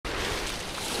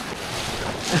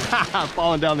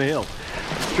Falling down the hill.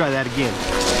 Let's try that again.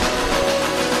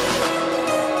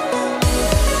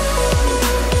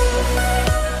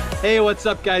 Hey, what's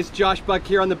up guys? Josh Buck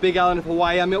here on the Big Island of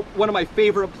Hawaii. I'm at one of my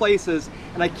favorite places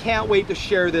and I can't wait to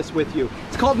share this with you.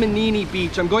 It's called Manini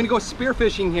Beach. I'm going to go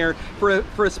spearfishing here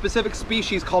for a specific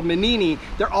species called Manini.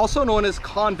 They're also known as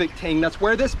convict tang. That's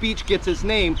where this beach gets its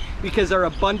name because they're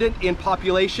abundant in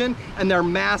population and they're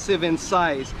massive in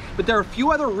size. But there are a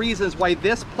few other reasons why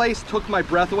this place took my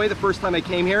breath away the first time I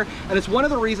came here, and it's one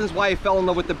of the reasons why I fell in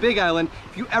love with the Big Island.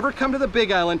 If you ever come to the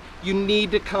Big Island, you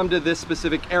need to come to this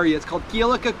specific area. It's called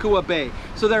Kealakekua Bay.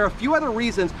 So there are a few other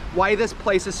reasons why this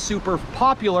place is super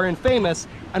popular and famous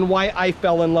and why I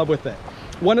fell in love with it.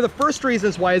 One of the first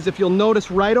reasons why is if you'll notice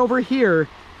right over here,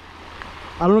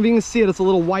 I don't know if you can see it, it's a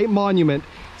little white monument.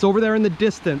 It's over there in the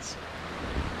distance.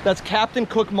 That's Captain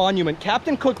Cook Monument.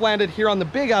 Captain Cook landed here on the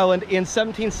Big Island in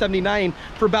 1779.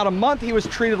 For about a month, he was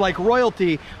treated like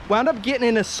royalty, wound up getting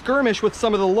in a skirmish with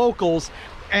some of the locals,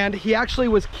 and he actually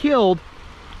was killed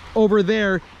over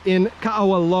there in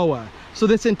Ka'aualoa. So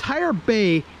this entire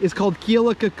bay is called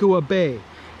Kealakekua Bay.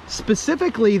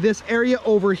 Specifically, this area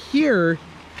over here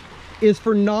is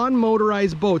for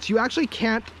non-motorized boats. You actually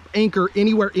can't anchor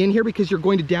anywhere in here because you're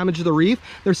going to damage the reef.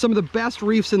 There's some of the best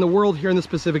reefs in the world here in the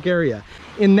Pacific area.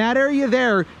 In that area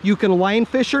there, you can line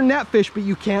fish or net fish, but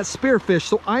you can't spearfish.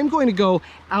 So I'm going to go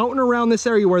out and around this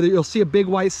area where you'll see a big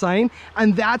white sign,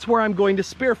 and that's where I'm going to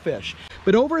spearfish.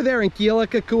 But over there in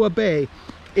Kealakekua Bay,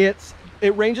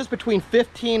 it ranges between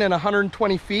 15 and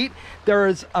 120 feet. There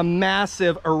is a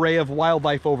massive array of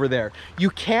wildlife over there. You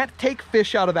can't take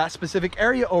fish out of that specific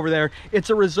area over there.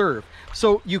 It's a reserve.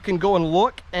 So you can go and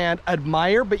look and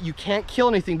admire, but you can't kill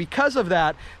anything. Because of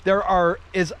that, there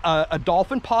is a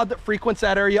dolphin pod that frequents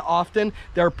that area often.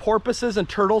 There are porpoises and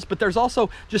turtles, but there's also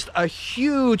just a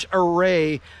huge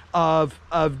array of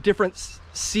different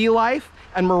sea life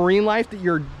and marine life that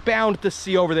you're bound to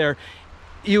see over there.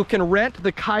 You can rent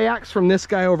the kayaks from this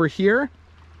guy over here,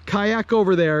 kayak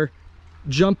over there,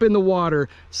 jump in the water.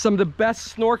 Some of the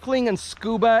best snorkeling and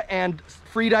scuba and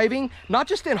freediving, not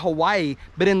just in Hawaii,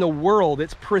 but in the world.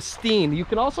 It's pristine. You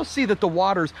can also see that the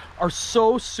waters are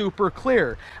so super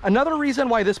clear. Another reason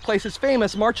why this place is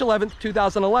famous, March 11th,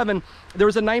 2011, there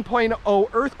was a 9.0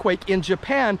 earthquake in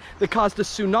Japan that caused a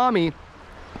tsunami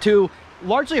to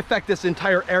largely affect this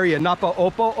entire area,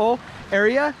 Napa-Opo'o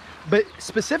area. But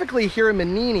specifically here in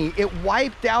Manini, it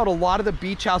wiped out a lot of the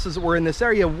beach houses that were in this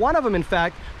area. One of them, in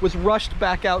fact, was rushed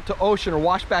back out to ocean or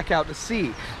washed back out to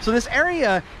sea. So this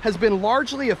area has been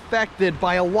largely affected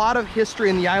by a lot of history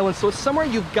in the island. So it's somewhere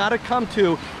you've got to come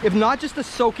to, if not just to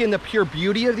soak in the pure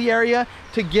beauty of the area,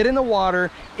 to get in the water,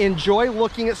 enjoy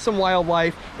looking at some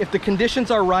wildlife. If the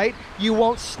conditions are right, you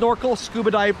won't snorkel,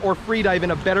 scuba dive, or free dive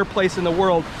in a better place in the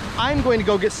world. I'm going to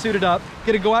go get suited up,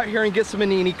 gonna go out here and get some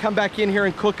manini, come back in here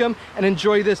and cook them, and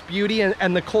enjoy this beauty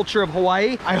and the culture of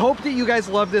Hawaii. I hope that you guys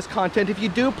love this content. If you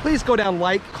do, please go down,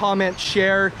 like, comment,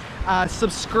 share,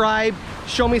 subscribe,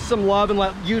 show me some love, and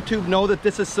let YouTube know that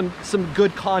this is some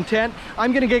good content.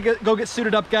 I'm gonna go get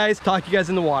suited up, guys. Talk to you guys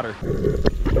in the water.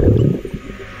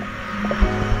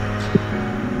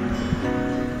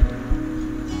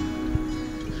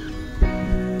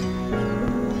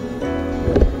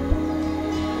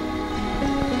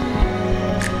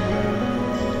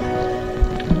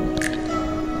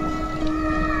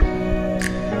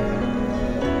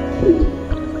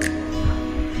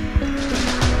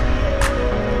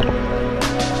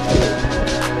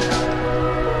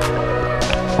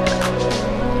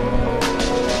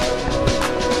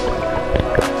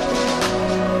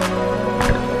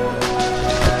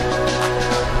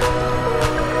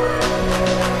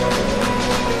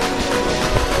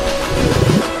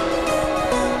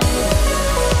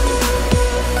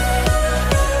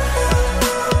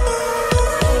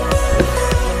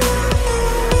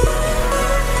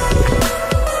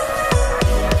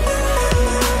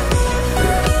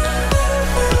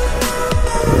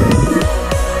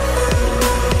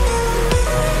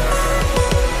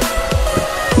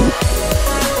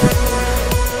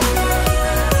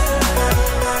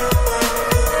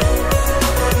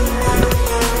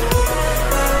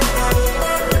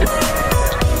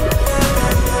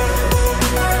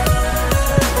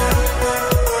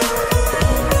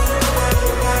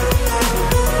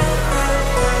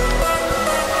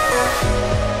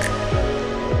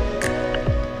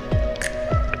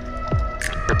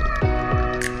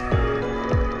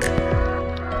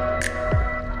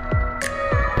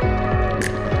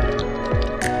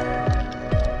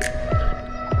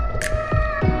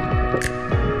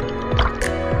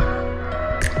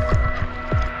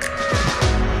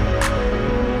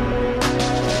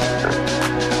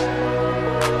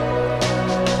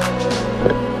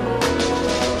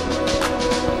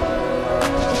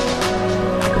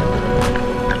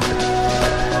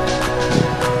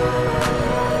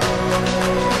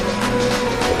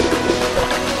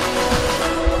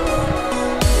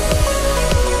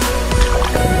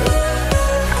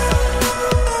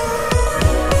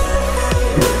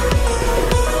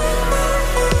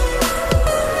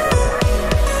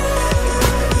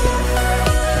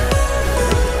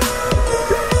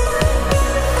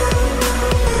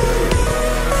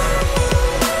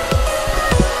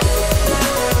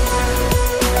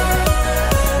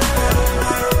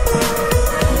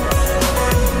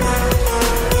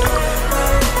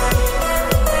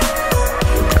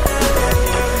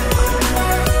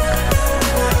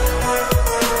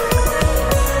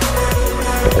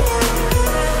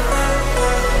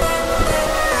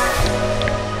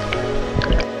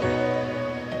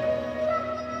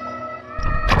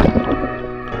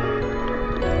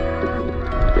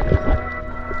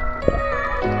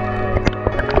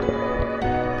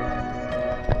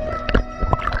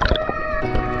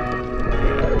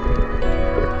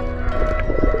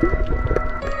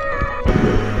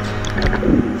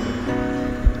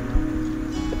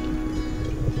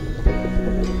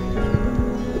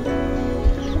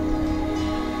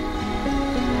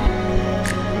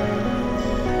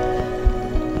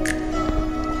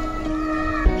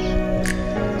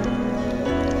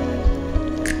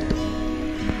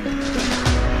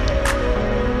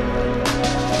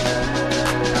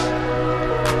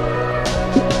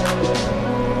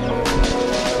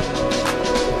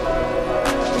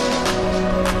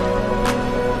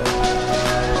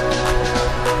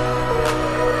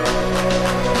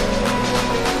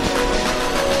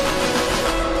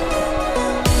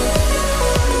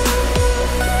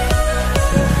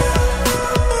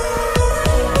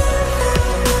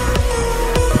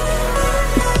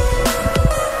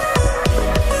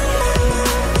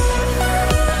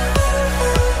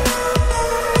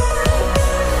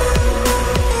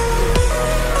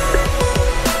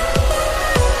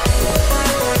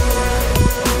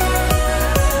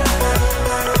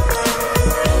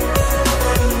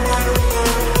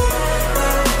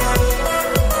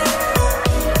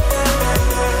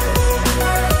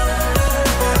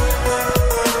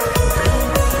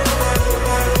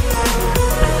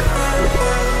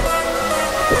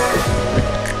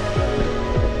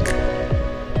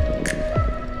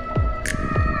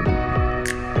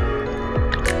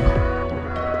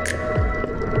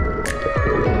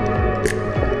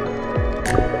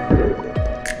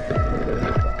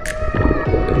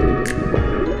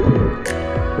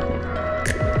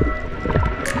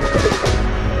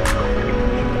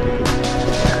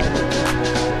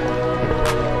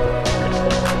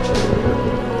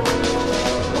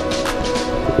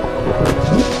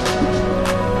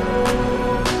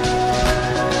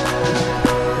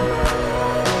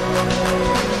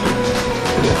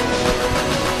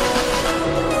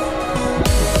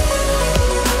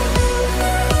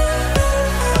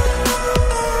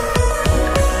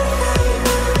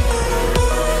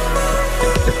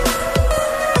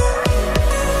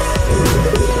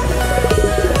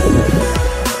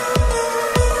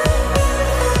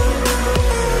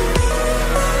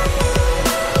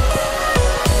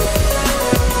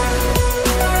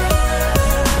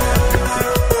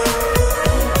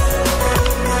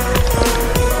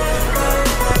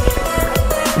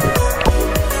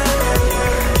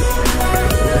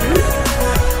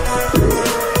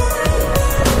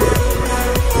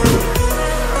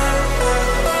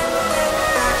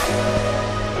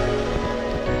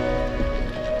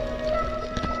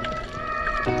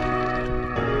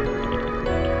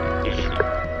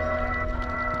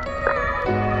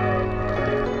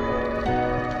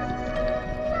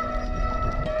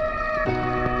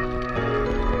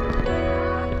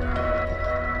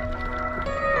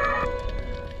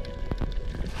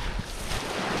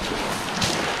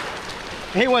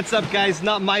 Hey, what's up guys?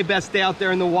 Not my best day out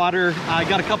there in the water. I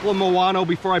got a couple of Moano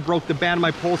before I broke the band of my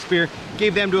pole spear.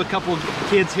 Gave them to a couple of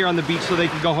kids here on the beach so they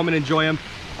could go home and enjoy them.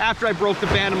 After I broke the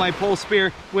band of my pole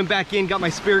spear, went back in, got my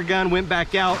spear gun, went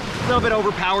back out. A little bit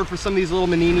overpowered for some of these little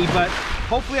Manini, but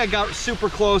hopefully I got super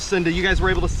close and you guys were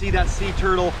able to see that sea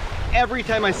turtle. Every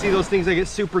time I see those things, I get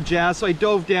super jazzed. So I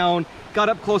dove down, got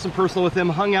up close and personal with him,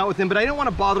 hung out with him, but I didn't want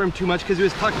to bother him too much because he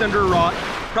was tucked under a rock,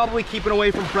 probably keeping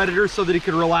away from predators so that he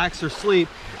could relax or sleep.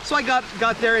 So I got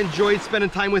there, enjoyed spending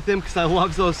time with him because I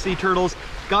love those sea turtles.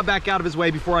 Got back out of his way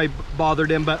before I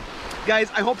bothered him. But guys,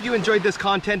 I hope you enjoyed this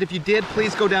content. If you did,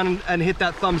 please go down and hit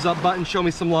that thumbs up button, show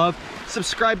me some love.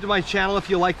 Subscribe to my channel if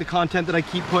you like the content that I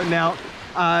keep putting out.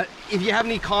 If you have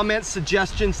any comments,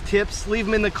 suggestions, tips, leave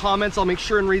them in the comments. I'll make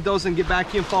sure and read those and get back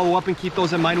to you and follow up and keep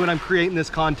those in mind when I'm creating this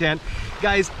content.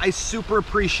 Guys, I super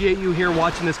appreciate you here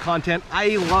watching this content.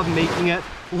 I love making it,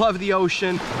 love the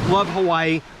ocean, love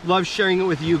Hawaii, love sharing it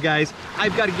with you guys.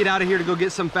 I've got to get out of here to go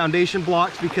get some foundation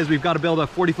blocks because we've got to build a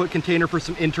 40-foot container for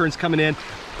some interns coming in.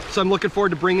 So I'm looking forward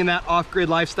to bringing that off-grid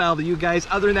lifestyle to you guys.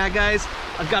 Other than that, guys,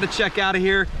 I've got to check out of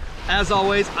here. As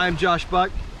always, I'm Josh Buck.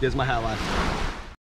 Here's my hat life.